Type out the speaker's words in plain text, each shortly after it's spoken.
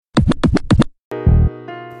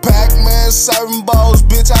serving bowls,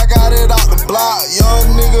 bitch, I got it out the block.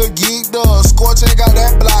 Young nigga geeked up, scorching, got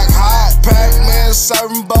that block hot. Pac-Man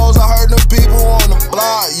serving bowls, I heard them people on the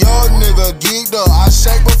block. Young nigga geeked up, I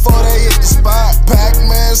shake before they hit the spot.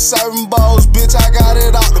 Pac-Man serving bowls, bitch, I got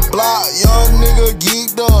it out the block. Young nigga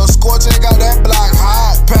geeked up, scorching, got that block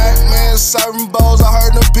hot. Pac-Man serving bowls, I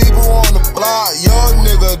heard them people on the block. Young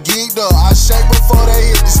nigga geeked up, I shake before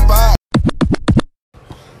they hit the spot.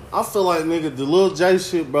 I feel like, nigga, the Lil J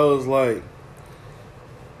shit, bro, is like,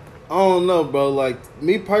 I don't know, bro. Like,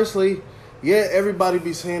 me personally, yeah, everybody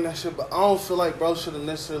be saying that shit, but I don't feel like bro should have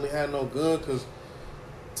necessarily had no gun, because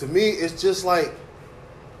to me, it's just like,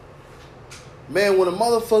 man, when a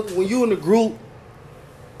motherfucker, when you in the group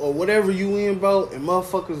or whatever you in, bro, and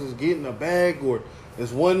motherfuckers is getting a bag, or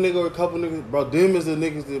it's one nigga or a couple niggas, bro, them is the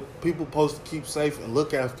niggas that people supposed to keep safe and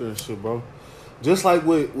look after and shit, bro. Just like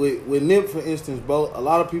with Nip, for instance, bro, a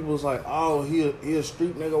lot of people is like, oh, he a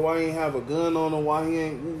street nigga, why he ain't have a gun on him, why he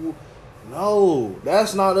ain't woo-woo. No,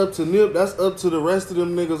 that's not up to Nip, that's up to the rest of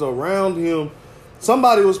them niggas around him.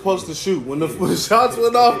 Somebody was supposed to shoot. When the shots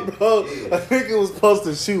went off, bro, I think it was supposed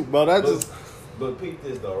to shoot, bro. But peep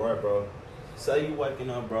this though, right, bro? Say you waking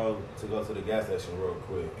up, bro, to go to the gas station real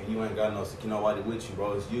quick, and you ain't got no nobody with you,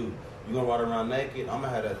 bro. It's you. You gonna ride around naked? I'm gonna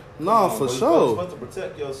have that. No, for sure. You're supposed to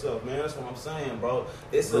protect yourself, man. That's what I'm saying, bro.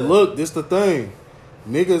 Look, this the thing.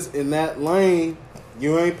 Niggas in that lane,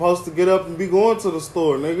 you ain't supposed to get up and be going to the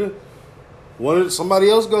store, nigga. Somebody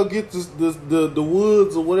else go get the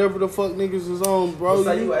woods or whatever the fuck niggas is on, bro.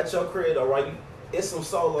 But say you at your crib, though, right? It's some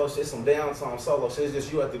solo shit, some downtime solo shit. It's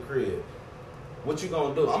just you at the crib. What you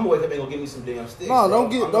gonna do? I'm gonna wake up and go give me some damn sticks. No,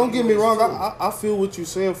 don't get me wrong. I feel what you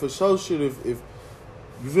saying for sure. Shit, if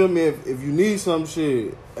you feel me, if you need some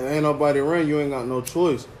shit and ain't nobody around, you ain't got no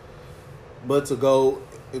choice but to go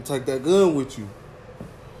and take that gun with you.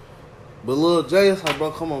 But Lil J, it's like,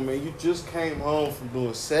 bro, come on, man. You just came home from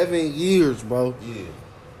doing 7 years, bro.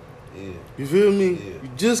 Yeah. You feel me? Yeah. You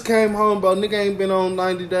just came home, bro. Nigga ain't been on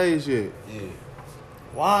 90 days yet. Yeah.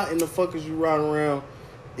 Why in the fuck is you riding around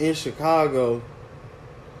in Chicago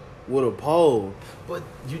with a pole? But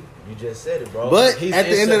you just said it, bro. But He's at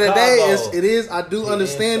the end Chicago. of the day, I do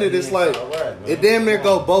understand it. It's like, it damn near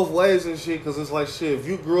go both ways and shit, because it's like, shit, if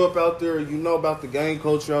you grew up out there, you know about the gang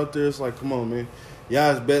culture out there, it's like, come on, man.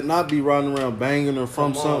 Y'all bet not be riding around banging or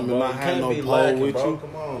from something and not have no pole with you.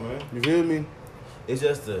 Come on, man. You feel me? It's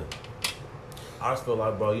just I just feel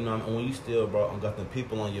like, bro, you know, when you still, bro, got the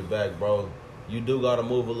people on your back, bro, you do gotta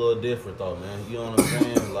move a little different, though, man. You know what I'm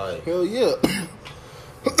saying? Like, hell yeah.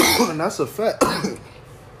 And that's a fact.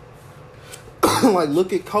 Like,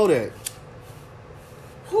 look at Kodak.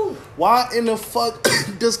 Why in the fuck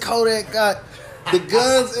does Kodak got the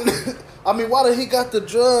guns and I mean, why did he got the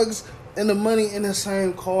drugs and the money in the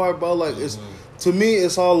same car, bro? Like, it's to me,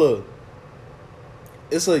 it's a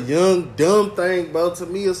young dumb thing, bro. To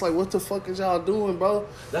me, it's like, what the fuck is y'all doing, bro?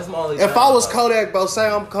 That's my only. If I was Kodak, bro, say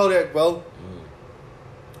I'm Kodak, bro,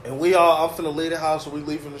 and I'm finna leave the house or we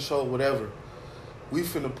leaving the show, whatever. We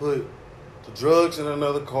finna put the drugs in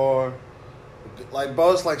another car. Like,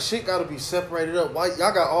 bro, it's like shit gotta be separated up. Why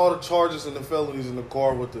y'all got all the charges and the felonies in the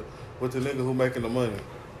car with the nigga who making the money?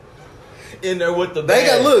 In there with the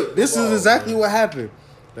bag. This is exactly what happened.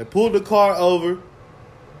 They pulled the car over.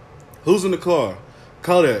 Who's in the car?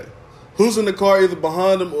 Kodak. Who's in the car either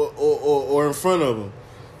behind him or in front of him?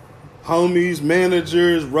 Homies,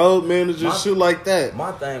 managers, road managers, shit like that.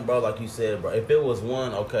 My thing, bro, like you said, bro, if it was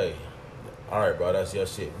one, okay. All right, bro, that's your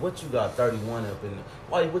shit. What you got 31 up in there?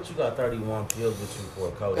 Why, what you got 31 pills with you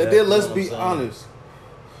for, Kodak? And then let's be honest.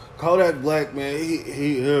 Kodak Black, man,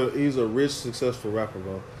 he's a rich, successful rapper,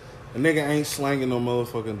 bro. A nigga ain't slanging no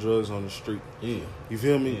motherfucking drugs on the street. Yeah. You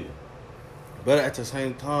feel me? Yeah. But at the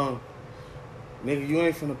same time, nigga, you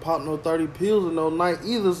ain't finna pop no 30 pills in no night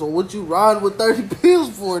either, so what you riding with 30 pills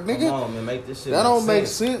for, nigga? Come on, man, make this shit that don't make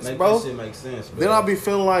sense, bro. Make this shit make sense, bro. Then I be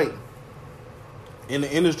feeling like, in the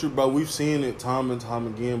industry, bro, we've seen it time and time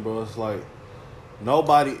again, bro. It's like,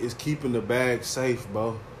 nobody is keeping the bag safe,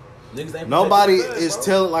 bro. Niggas ain't nobody the bag, is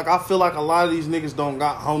telling, like, I feel like a lot of these niggas don't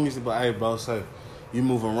got homies to be like, hey, bro, say, you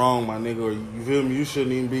moving wrong, my nigga, or you feel me, you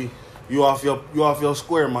shouldn't even be, you off your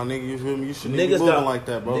square, my nigga, you feel me, you shouldn't even be moving like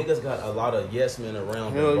that, bro. Niggas got a lot of yes men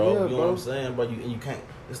around them, bro. Yeah, you know bro. what I'm saying, bro? You can't,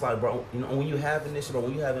 it's like, bro, you know, when you having this shit, or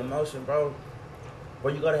when you have emotion, bro,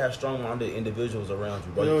 you gotta have strong-minded individuals around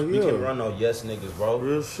you, bro. You can't run no yes niggas, bro.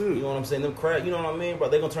 Real shit. You know what I'm saying? Them crash, you know what I mean, bro?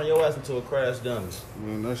 They gonna turn your ass into a crash dummy.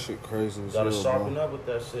 Man, that shit crazy as Gotta hell, sharpen bro. up with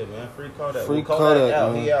that shit, man. Free Kodak. Free Kodak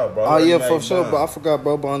out. man. He out, bro. Oh, yeah, for sure, but I forgot,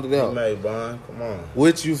 bro, bonded out. He made bond. Come on.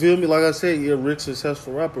 Which, you feel me? Like I said, you're a rich,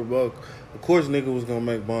 successful rapper, bro. Of course, nigga was gonna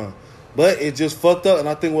make bond. But it just fucked up, and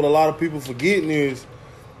I think what a lot of people forgetting is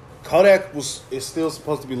Kodak is still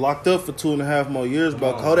supposed to be locked up for 2.5 more years,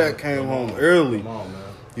 but Kodak came home early. Come on, man.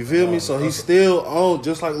 You feel me? So he's still on,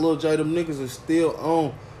 just like Lil J, them niggas is still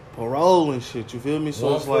on parole and shit. You feel me? So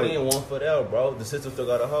one it's foot like in, 1 foot out, bro. The system still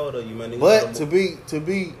got a hold of you, man. But to be,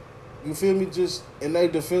 you feel me? Just in their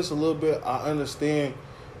defense a little bit, I understand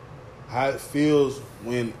how it feels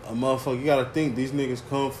when a motherfucker. You gotta think these niggas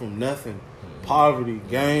come from nothing, poverty,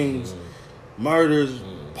 gangs, murders,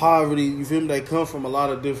 poverty. You feel me? They come from a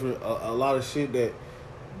lot of different, a lot of shit that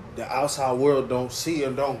the outside world don't see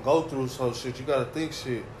and don't go through. So shit, you gotta think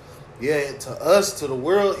shit. Yeah, to us, to the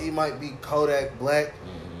world, he might be Kodak Black,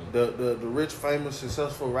 the rich, famous,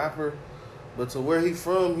 successful rapper. But to where he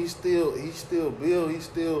from, he still Bill. He's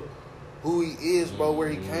still who he is, bro. Where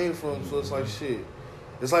he came from. So it's like shit.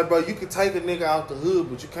 It's like, bro, you can take a nigga out the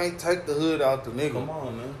hood, but you can't take the hood out the nigga. Come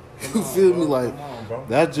on, man. You feel me? Like, come on, bro.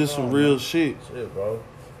 that's just some real shit. Shit, bro.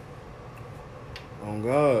 Oh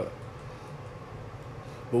God.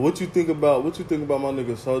 But what you think about my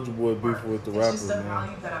nigga Soulja Boy beef with the rapper,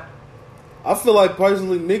 man? I feel like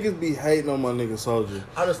personally niggas be hating on my nigga Soulja.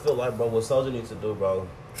 I just feel like, bro, what Soulja needs to do, bro,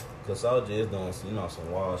 because Soulja is doing,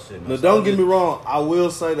 some wild shit, man. Now, don't get me wrong. I will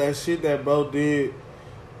say that shit that bro did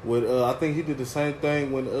with, I think he did the same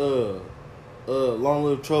thing when, Long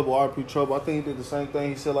Live Trouble, RP Trouble. I think he did the same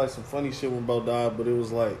thing. He said like some funny shit when bro died, but it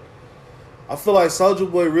was like, I feel like Soulja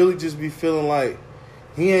Boy really just be feeling like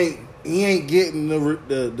he ain't getting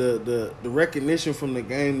the recognition from the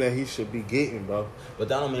game that he should be getting, bro. But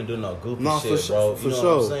that don't mean do no goofy shit, for bro. For you know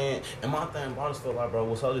sure. what I'm saying? And my thing, bro, I just feel like, bro,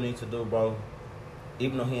 what Soulja needs to do, bro,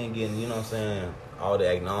 even though he ain't getting, you know what I'm saying, all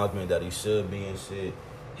the acknowledgement that he should be and shit,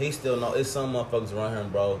 he still know it's some motherfuckers around him,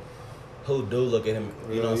 bro, who do look at him,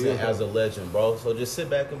 you know what I'm saying, as a legend, bro. So just sit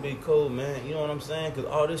back and be cool, man. You know what I'm saying? Because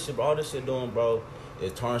all this shit doing, bro,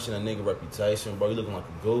 is tarnishing a nigga reputation, bro. You looking like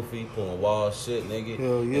a goofy, pulling wild shit, nigga.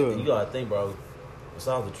 Hell yeah. And you gotta think, bro,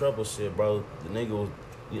 besides the trouble shit, bro, the nigga was,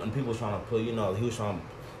 and people was trying to put, he was trying to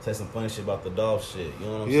say some funny shit about the Dolph shit. You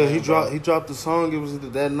know what I'm saying? Yeah, he dropped the song. It was either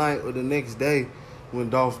that night or the next day when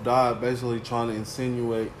Dolph died, basically trying to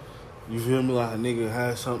insinuate, you feel me, like a nigga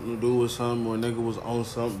had something to do with something or a nigga was on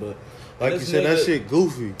something. But like you said, that shit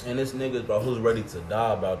goofy. And this nigga, bro, who's ready to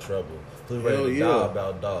die about trouble. Who's ready to die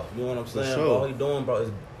about Dolph. You know what I'm saying, sure. bro? All he doing, bro,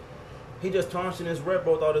 is he just tarnishing his rep,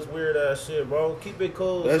 bro, with all this weird ass shit, bro. Keep it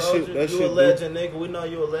cool, Soulja. You a legend, nigga. We know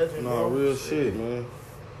you a legend, bro. Nah, real shit, man.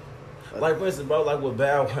 Like, for instance, bro, like with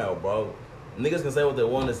Bow Wow, bro. Niggas can say what they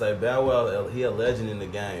want to say. Bow Wow, he a legend in the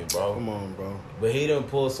game, bro. Come on, bro. But he done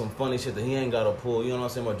pull some funny shit that he ain't got to pull. You know what I'm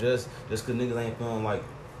saying? But just cause niggas ain't feeling like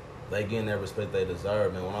they getting that respect they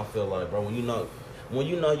deserve, man. When I feel like, bro, when you know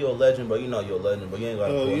you're a legend, bro, you know you're a legend, but you ain't got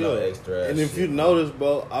to pull no extra ass And if shit, you notice,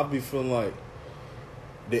 bro, I be feeling like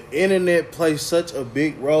the internet plays such a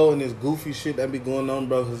big role in this goofy shit that be going on,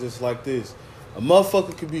 bro, because it's like this. A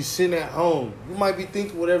motherfucker could be sitting at home. You might be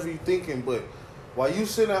thinking whatever you thinking, but while you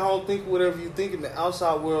sitting at home thinking whatever you thinking, the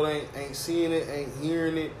outside world ain't seeing it, ain't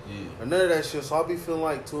hearing it, or none of that shit. So I be feeling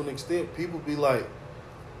like, to an extent, people be like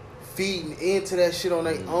feeding into that shit on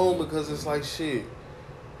their own because it's like shit.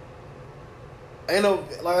 Ain't no,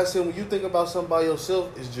 like I said, when you think about something by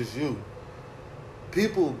yourself, it's just you.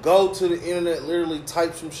 People go to the internet, literally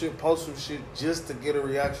type some shit, post some shit just to get a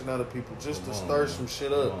reaction out of people, just to stir some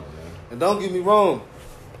shit up. And don't get me wrong,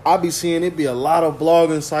 I be seeing it be a lot of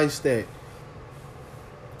blogging sites that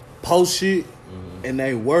post shit and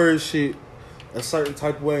they word shit a certain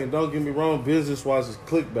type of way. And don't get me wrong, business wise, it's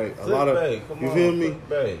clickbait. A lot of, you feel me?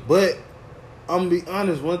 But I'm gonna be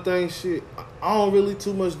honest, one thing, shit, I don't really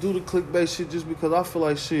too much do the clickbait shit just because I feel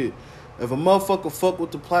like shit. If a motherfucker fuck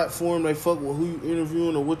with the platform, they fuck with who you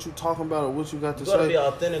interviewing or what you talking about or what you got to say. Be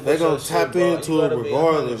authentic. They gonna tap into it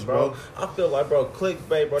regardless, bro. I feel like, bro,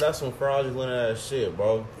 clickbait, bro, that's some fraudulent ass shit,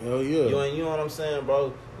 bro. Hell yeah. You know what I'm saying,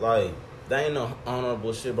 bro? Like, that ain't no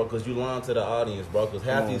honorable shit, bro, because you lying to the audience, bro. Because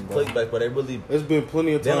half these clickbait, but they really, it's been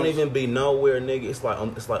plenty of times. They don't even be nowhere, nigga. It's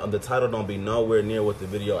like the title don't be nowhere near what the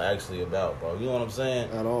video actually about, bro. You know what I'm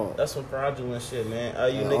saying? At all. That's some fraudulent shit, man.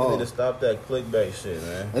 You niggas need to stop that clickbait shit,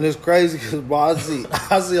 man. And it's crazy because, bro,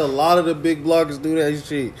 I see a lot of the big bloggers do that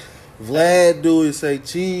shit. Vlad do it, say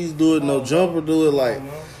Cheese do it, No Jumper do it, like.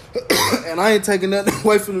 And I ain't taking nothing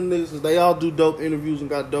away from them niggas because they all do dope interviews and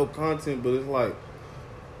got dope content, but it's like,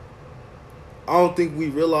 I don't think we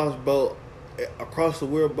realize, bro, across the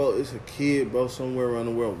world, bro, it's a kid, bro, somewhere around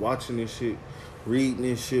the world watching this shit, reading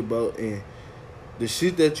this shit, bro, and the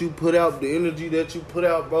shit that you put out, the energy that you put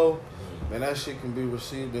out, bro, man, that shit can be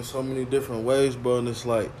received in so many different ways, bro, and it's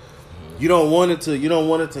like, you don't want it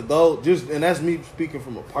to go, just, and that's me speaking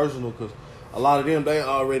from a personal, because a lot of them, they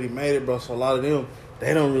already made it, bro. So a lot of them,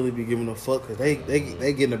 they don't really be giving a fuck because they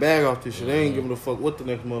getting the bag off this shit. They ain't giving a fuck what the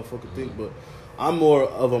next motherfucker think. But I'm more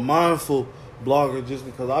of a mindful blogger just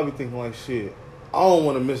because I be thinking like, shit, I don't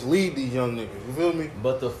want to mislead these young niggas. You feel me?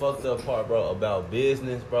 But the fucked up part, bro, about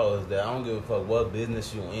business, bro, is that I don't give a fuck what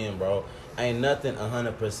business you in, bro. Ain't nothing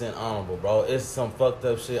 100% honorable, bro. It's some fucked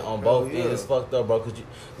up shit on both ends. It's fucked up, bro. Cause you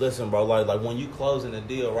listen, bro. Like when you closing a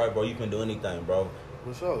deal, right, bro? You can do anything, bro.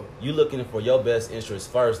 For sure. You looking for your best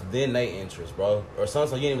interest first, then they interest, bro. Or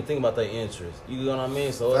sometimes you ain't even think about their interest. You know what I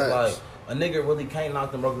mean? So it's like a nigga really can't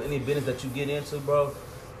knock them, bro. Any business that you get into, bro,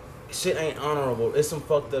 shit ain't honorable. It's some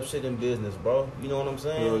fucked up shit in business, bro. You know what I'm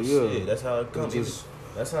saying? Yeah. Shit, that's how it comes.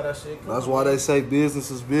 That's how that shit comes. That's why they say business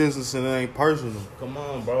is business and it ain't personal. Come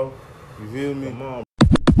on, bro. You feel me? Come on.